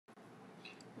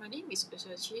My name is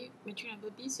Usachi, metric number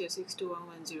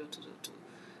B06211022.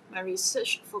 My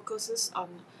research focuses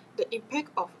on the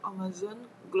impact of Amazon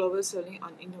global selling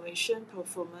on innovation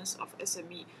performance of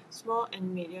SME, small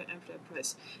and medium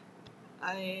enterprise.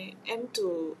 I aim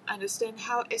to understand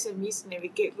how SMEs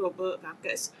navigate global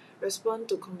markets, respond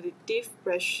to competitive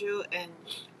pressure, and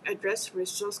address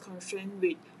resource constraints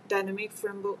with dynamic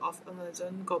framework of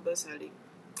Amazon global selling.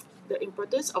 The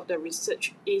importance of the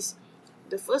research is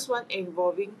the first one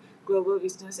involving global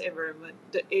business environment.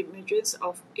 The emergence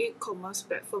of e-commerce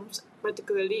platforms,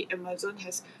 particularly Amazon,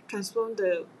 has transformed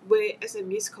the way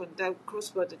SMEs conduct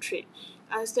cross-border trade.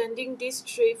 Understanding this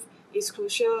shift is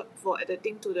crucial for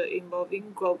adapting to the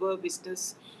evolving global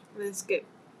business landscape.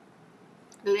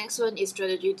 The next one is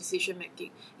strategy decision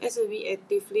making. SME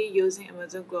actively using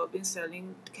Amazon Global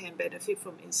Selling can benefit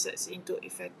from insights into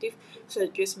effective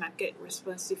strategies, market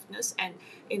responsiveness, and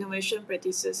innovation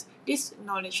practices. This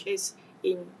knowledge is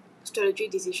in strategy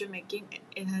decision making,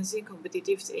 enhancing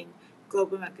competitiveness in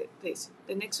global marketplace.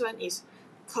 The next one is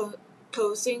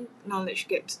closing knowledge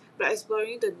gaps. By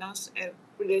exploring the nodes and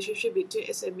relationship between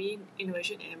SME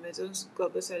innovation and Amazon's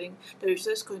global selling, the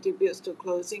research contributes to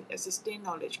closing existing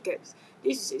knowledge gaps.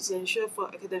 This is essential for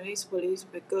academics,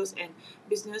 policymakers, and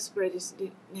business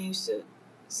practitioners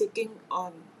seeking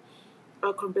on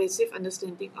a comprehensive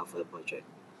understanding of the project.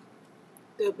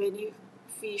 The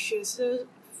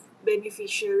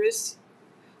beneficiaries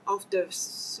of the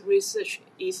research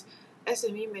is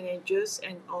SME managers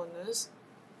and owners,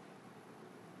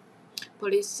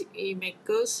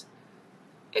 policymakers,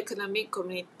 economic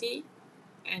community,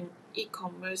 and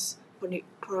e-commerce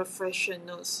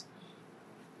professionals.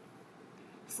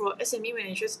 For SME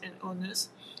managers and owners,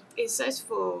 insights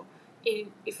for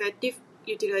effective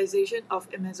utilization of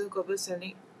Amazon Global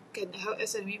Selling can help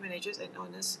SME managers and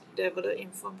owners develop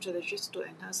informed strategies to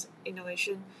enhance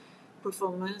innovation,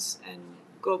 performance, and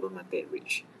global market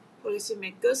reach.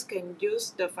 Policymakers can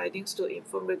use the findings to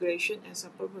inform regulation and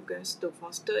support programs to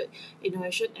foster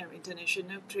innovation and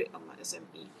international trade among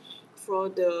SME. For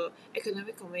the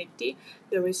economic community,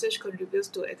 the research contributes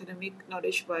to economic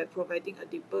knowledge by providing a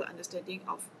deeper understanding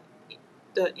of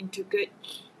the intricate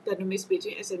dynamics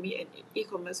between SME and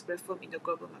e-commerce platform in the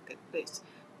global marketplace.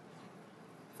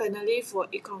 Finally, for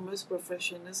e-commerce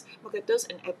professionals, marketers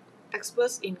and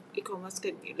experts in e-commerce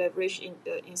can leverage in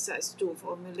the insights to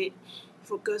formulate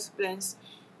focused plans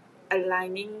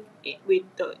aligning it with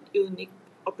the unique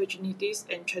opportunities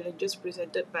and challenges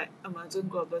presented by Amazon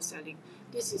Global Selling.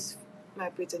 This is my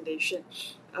presentation,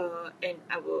 and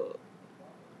I will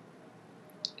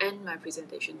end my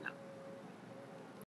presentation now.